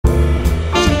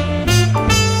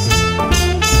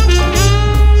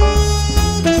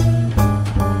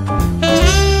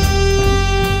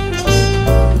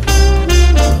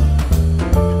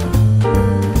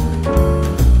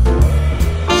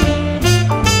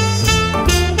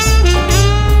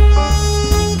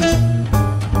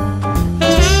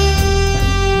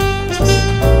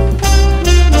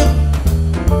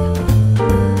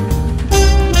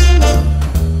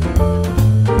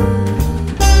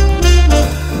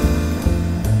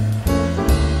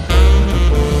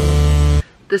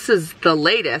this is the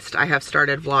latest I have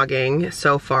started vlogging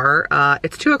so far.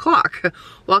 It's 2 o'clock.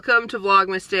 Welcome to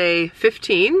Vlogmas Day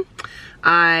 15.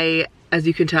 I, as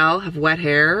you can tell, have wet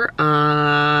hair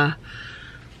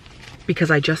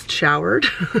because I just showered.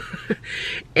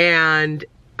 And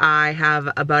I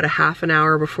have about a half an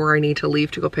hour before I need to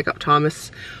leave to go pick up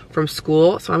Thomas from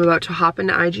school. So I'm about to hop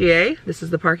into IGA. This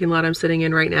is the parking lot I'm sitting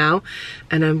in right now.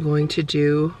 And I'm going to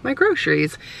do my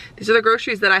groceries. These are the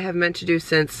groceries that I have meant to do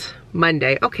since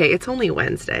Monday. Okay, it's only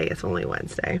Wednesday. It's only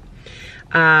Wednesday.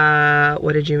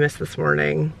 What did you miss this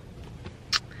morning?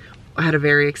 I had a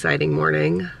very exciting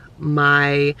morning.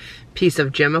 My piece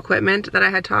of gym equipment that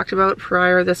I had talked about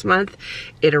prior this month,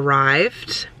 it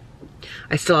arrived.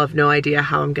 I still have no idea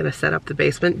how I'm gonna set up the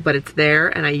basement, but it's there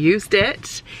and I used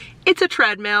it. It's a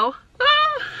treadmill.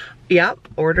 Ah! Yep,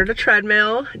 ordered a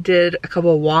treadmill, did a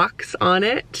couple walks on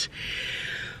it,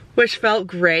 which felt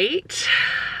great.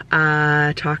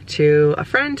 Talked to a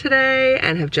friend today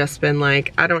and have just been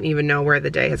like, I don't even know where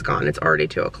the day has gone. It's already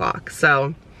 2 o'clock.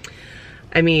 So,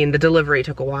 I mean, the delivery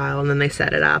took a while and then they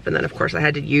set it up and then of course I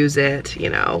had to use it, you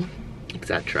know,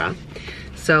 etc.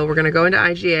 So we're gonna go into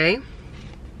IGA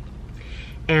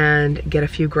and get a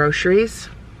few groceries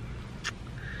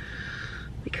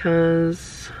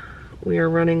because we are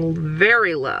running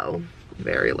very low,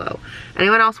 very low.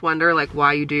 Anyone else wonder like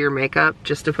why you do your makeup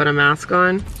just to put a mask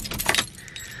on?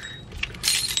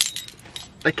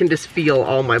 I can just feel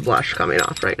all my blush coming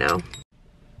off right now.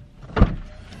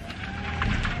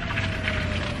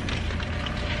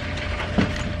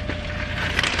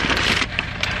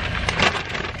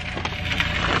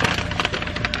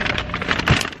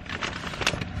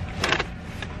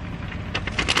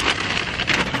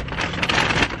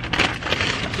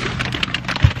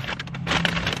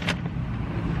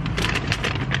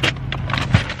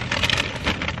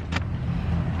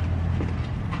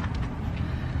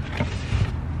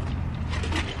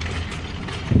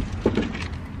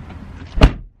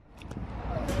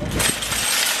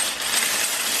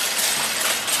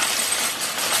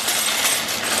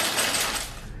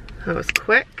 That was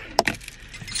quick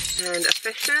and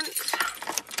efficient.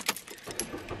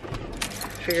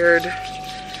 Figured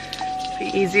it'd be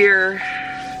easier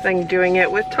than doing it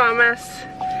with Thomas.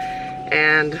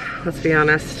 And let's be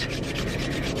honest,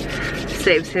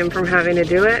 saves him from having to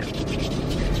do it.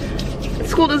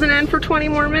 School doesn't end for 20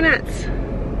 more minutes.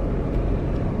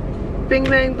 Bing,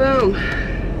 bang, boom.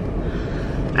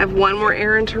 I have one more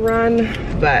errand to run,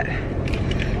 but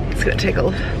it's gonna take a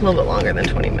little bit longer than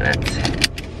 20 minutes.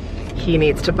 He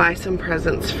needs to buy some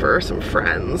presents for some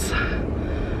friends,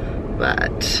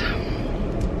 but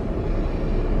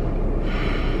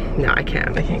no, I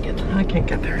can't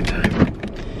get there in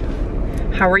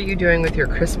time. How are you doing with your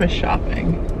Christmas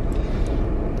shopping?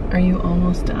 Are you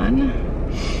almost done?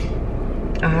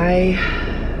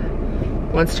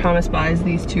 Once Thomas buys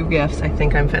these 2 gifts, I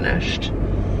think I'm finished.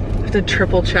 I have to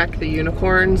triple check the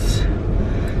unicorns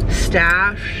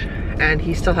stash, and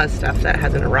he still has stuff that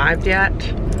hasn't arrived yet.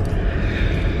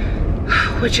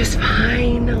 Which is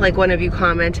fine. Like one of you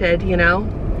commented, you know,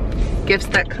 gifts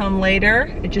that come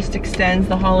later, it just extends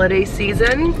the holiday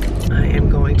season. I am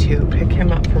going to pick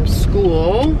him up from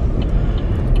school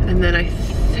and then I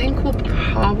think we'll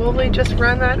probably just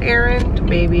run that errand,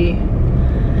 maybe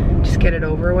just get it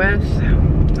over with.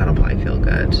 That'll probably feel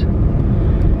good.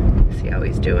 See how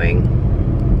he's doing.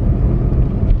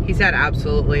 He's had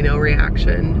absolutely no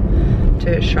reaction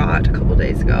to his shot a couple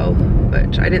days ago,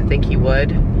 which I didn't think he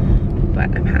would.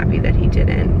 But I'm happy that he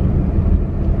didn't.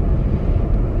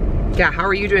 Yeah, how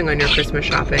are you doing on your Christmas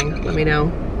shopping? Let me know.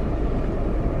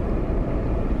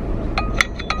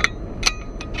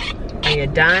 Are you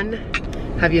done?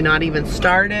 Have you not even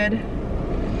started?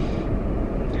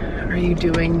 Are you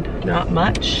doing not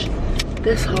much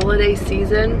this holiday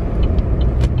season?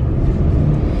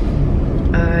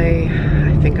 I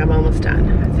think I'm almost done.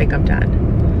 I think I'm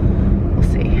done. We'll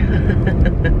see.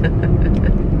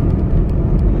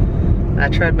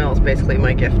 That treadmill is basically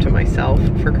my gift to myself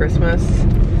for Christmas.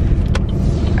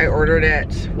 I ordered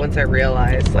it once I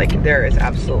realized like there is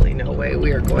absolutely no way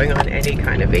we are going on any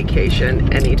kind of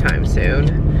vacation anytime soon.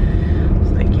 I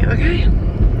was like, yeah, okay,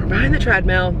 we're buying the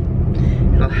treadmill.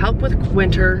 It'll help with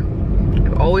winter.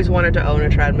 I've always wanted to own a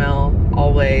treadmill,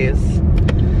 always.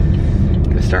 I'm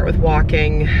gonna start with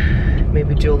walking,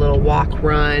 maybe do a little walk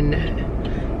run.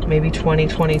 Maybe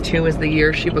 2022 is the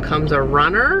year she becomes a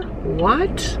runner.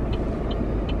 What?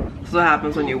 This is what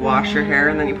happens when you wash your hair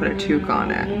and then you put a toque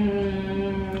on it.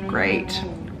 Great.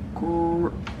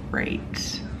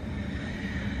 Great.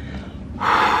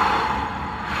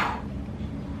 I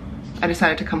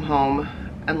decided to come home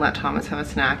and let Thomas have a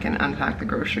snack and unpack the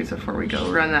groceries before we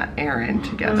go run that errand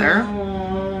together.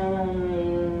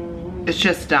 It's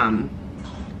just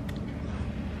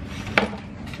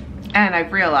and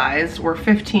I've realized we're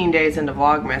 15 days into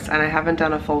Vlogmas and I haven't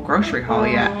done a full grocery haul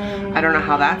yet. I don't know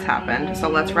how that's happened, so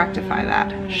let's rectify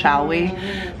that, shall we?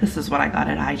 This is what I got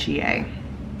at IGA.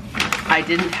 I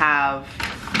didn't have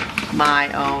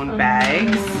my own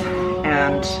bags,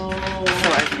 and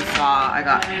so as you saw, I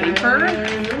got paper.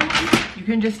 You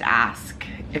can just ask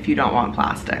if you don't want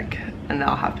plastic and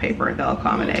they'll have paper, they'll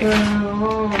accommodate.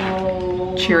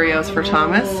 Cheerios for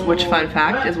Thomas, which, fun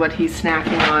fact, is what he's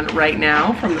snacking on right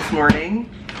now from this morning.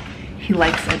 He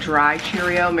likes a dry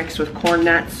Cheerio mixed with corn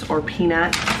nuts or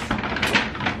peanuts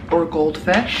or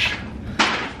goldfish.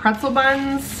 Pretzel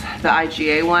buns, the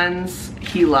IGA ones,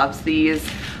 he loves these.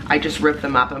 I just rip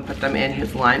them up and put them in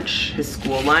his lunch, his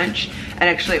school lunch. And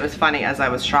actually it was funny, as I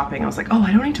was shopping, I was like, oh,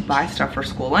 I don't need to buy stuff for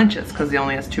school lunches because he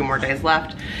only has 2 more days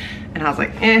left. And I was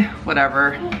like,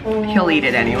 whatever, he'll eat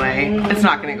it anyway. It's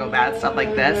not gonna go bad, stuff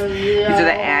like this. These are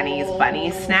the Annie's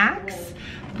Bunny snacks.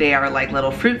 They are like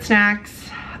little fruit snacks.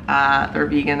 They're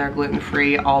vegan, they're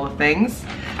gluten-free, all the things.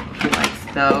 He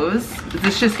likes those.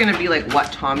 This is just gonna be like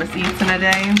what Thomas eats in a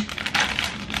day.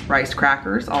 Rice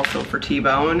crackers, also for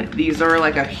T-Bone. These are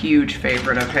like a huge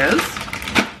favorite of his.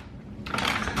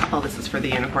 Oh, this is for the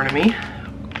unicorn and me.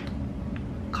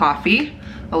 Coffee.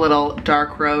 A little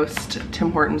dark roast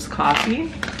Tim Hortons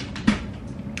coffee.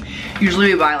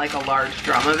 Usually we buy like a large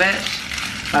drum of it,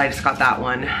 but I just got that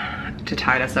one to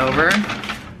tide us over.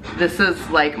 This is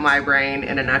like my brain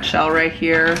in a nutshell right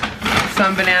here.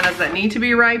 Some bananas that need to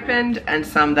be ripened and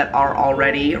some that are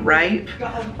already ripe.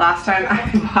 Last time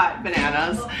I bought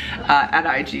bananas at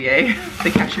IGA, the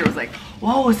cashier was like,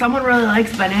 whoa, someone really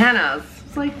likes bananas.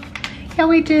 It's like, yeah,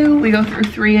 we do. We go through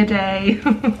 3 a day.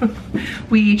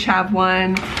 We each have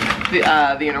one.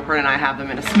 The unicorn and I have them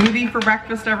in a smoothie for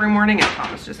breakfast every morning, and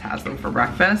Thomas just has them for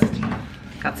breakfast.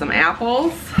 Got some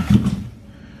apples,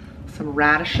 some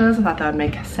radishes. I thought that would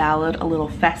make a salad a little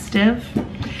festive.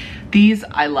 These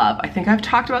I love. I think I've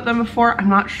talked about them before. I'm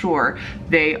not sure.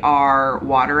 They are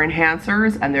water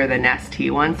enhancers, and they're the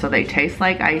Nestea ones, so they taste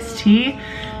like iced tea.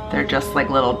 They're just like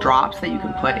little drops that you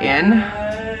can put in.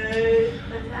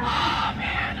 Oh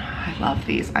man, I love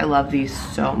these. I love these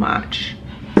so much.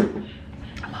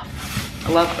 I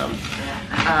love them.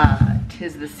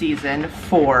 Tis the season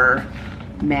for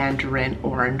mandarin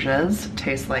oranges.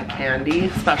 Taste like candy,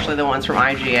 especially the ones from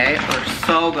IGA. They're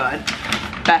so good.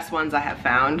 Best ones I have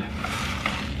found.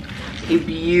 A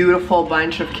beautiful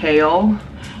bunch of kale.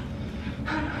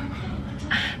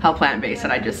 How plant-based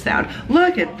did I just sound?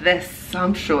 Look at this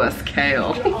sumptuous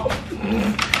kale.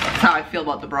 That's how I feel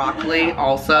about the broccoli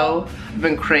also. I've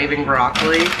been craving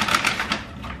broccoli.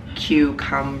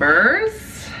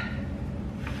 Cucumbers.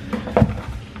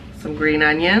 Some green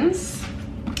onions.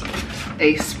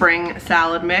 A spring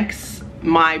salad mix.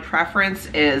 My preference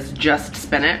is just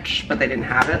spinach, but they didn't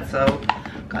have it, so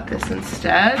got this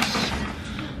instead.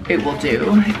 It will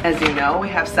do. As you know, we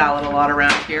have salad a lot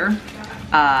around here.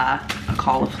 A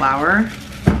cauliflower.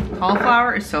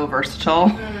 Cauliflower is so versatile.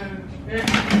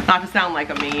 Not to sound like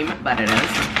a meme, but it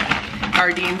is.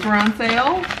 Sardines were on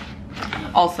sale.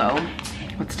 Also,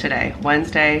 what's today?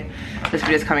 Wednesday. This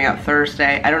video is coming out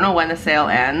Thursday. I don't know when the sale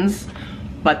ends,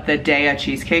 but the Daya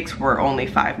cheesecakes were only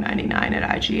 $5.99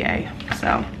 at IGA.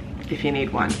 So if you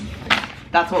need one.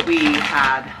 That's what we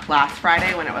had last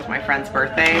Friday when it was my friend's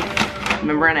birthday.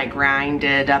 Remember, and I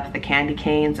grinded up the candy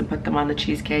canes and put them on the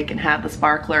cheesecake and had the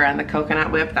sparkler and the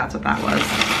coconut whip. That's what that was.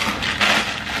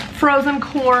 Frozen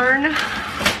corn.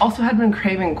 Also had been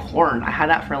craving corn. I had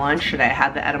that for lunch today. I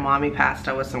had the edamame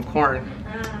pasta with some corn.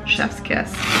 Chef's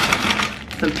kiss.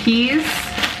 Some peas.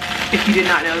 If you did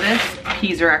not know this,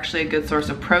 peas are actually a good source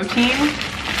of protein.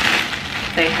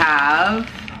 They have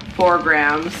 4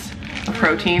 grams of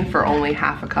protein for only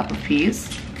half a cup of peas.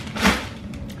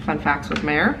 Fun facts with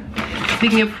Mare.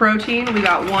 Speaking of protein, we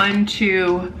got 1,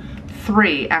 2,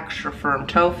 3 extra firm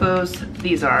tofus.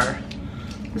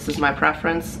 This is my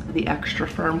preference, the extra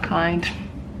firm kind.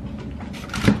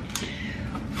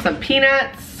 Some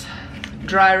peanuts,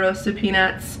 dry roasted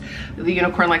peanuts. The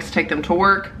unicorn likes to take them to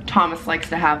work. Thomas likes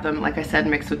to have them, like I said,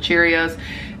 mixed with Cheerios.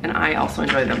 And I also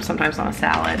enjoy them sometimes on a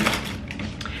salad.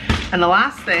 And the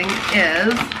last thing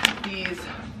is these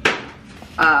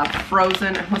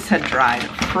frozen, I almost said dried,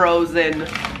 frozen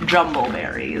jumbo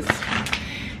berries.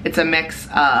 It's a mix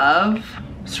of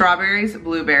strawberries,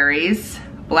 blueberries,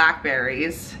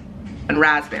 blackberries, and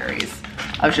raspberries.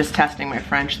 I was just testing my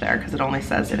French there because it only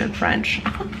says it in French.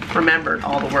 Remembered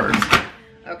all the words.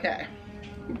 Okay.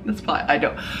 That's probably, I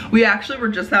don't. We actually were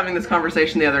just having this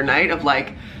conversation the other night of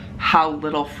like how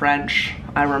little French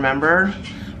I remember.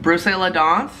 Brousser les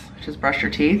dents, which is brush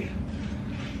your teeth.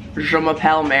 Je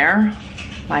m'appelle Mare,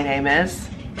 my name is.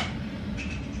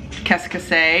 Qu'est-ce que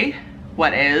c'est,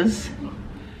 what is.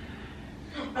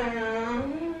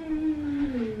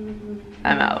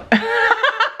 I'm out. And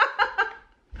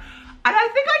I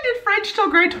think I did French till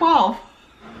grade 12.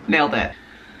 Nailed it.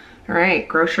 All right,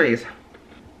 groceries.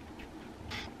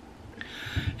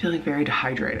 Feeling very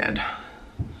dehydrated.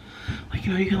 Like,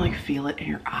 you know, you can like feel it in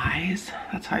your eyes.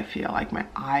 That's how I feel, like my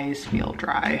eyes feel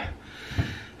dry.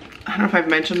 I don't know if I've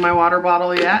mentioned my water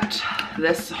bottle yet,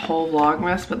 this whole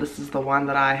Vlogmas, but this is the one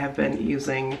that I have been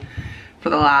using for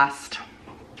the last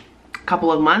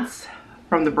couple of months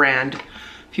from the brand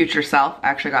Future Self. I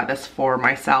actually got this for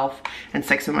myself and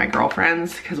 6 of my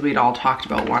girlfriends because we'd all talked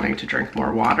about wanting to drink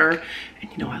more water.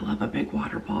 And you know, I love a big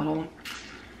water bottle.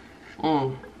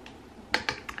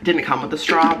 Didn't come with a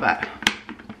straw, but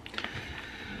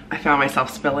I found myself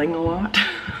spilling a lot.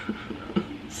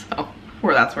 So,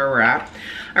 that's where we're at.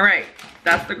 All right,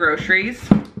 that's the groceries.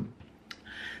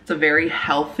 It's a very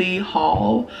healthy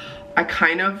haul. I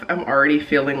kind of am already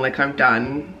feeling like I'm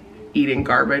done eating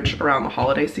garbage around the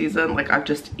holiday season. Like, I've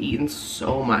just eaten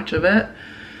so much of it.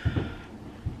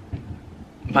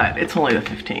 But it's only the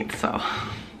 15th, so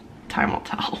time will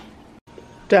tell.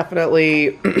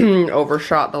 Definitely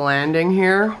overshot the landing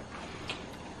here.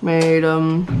 Made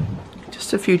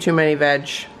just a few too many veg.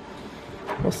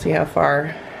 We'll see how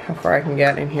far I can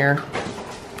get in here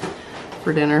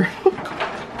for dinner.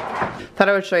 Thought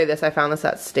I would show you this. I found this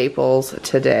at Staples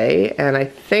today, and I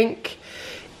think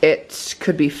it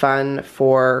could be fun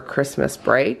for Christmas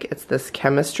break. It's this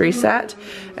chemistry set,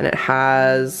 and it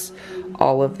has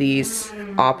all of these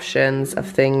options of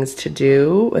things to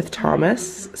do with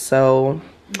Thomas. So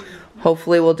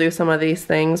hopefully we'll do some of these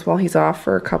things while he's off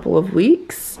for a couple of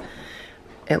weeks.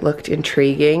 It looked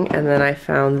intriguing. And then I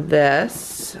found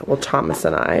this, well, Thomas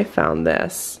and I found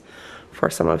this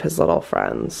for some of his little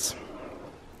friends.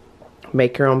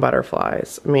 Make your own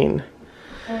butterflies. I mean,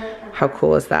 how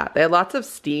cool is that? They had lots of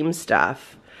steam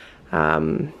stuff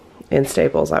in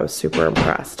Staples. I was super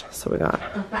impressed. So we got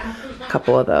a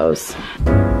couple of those.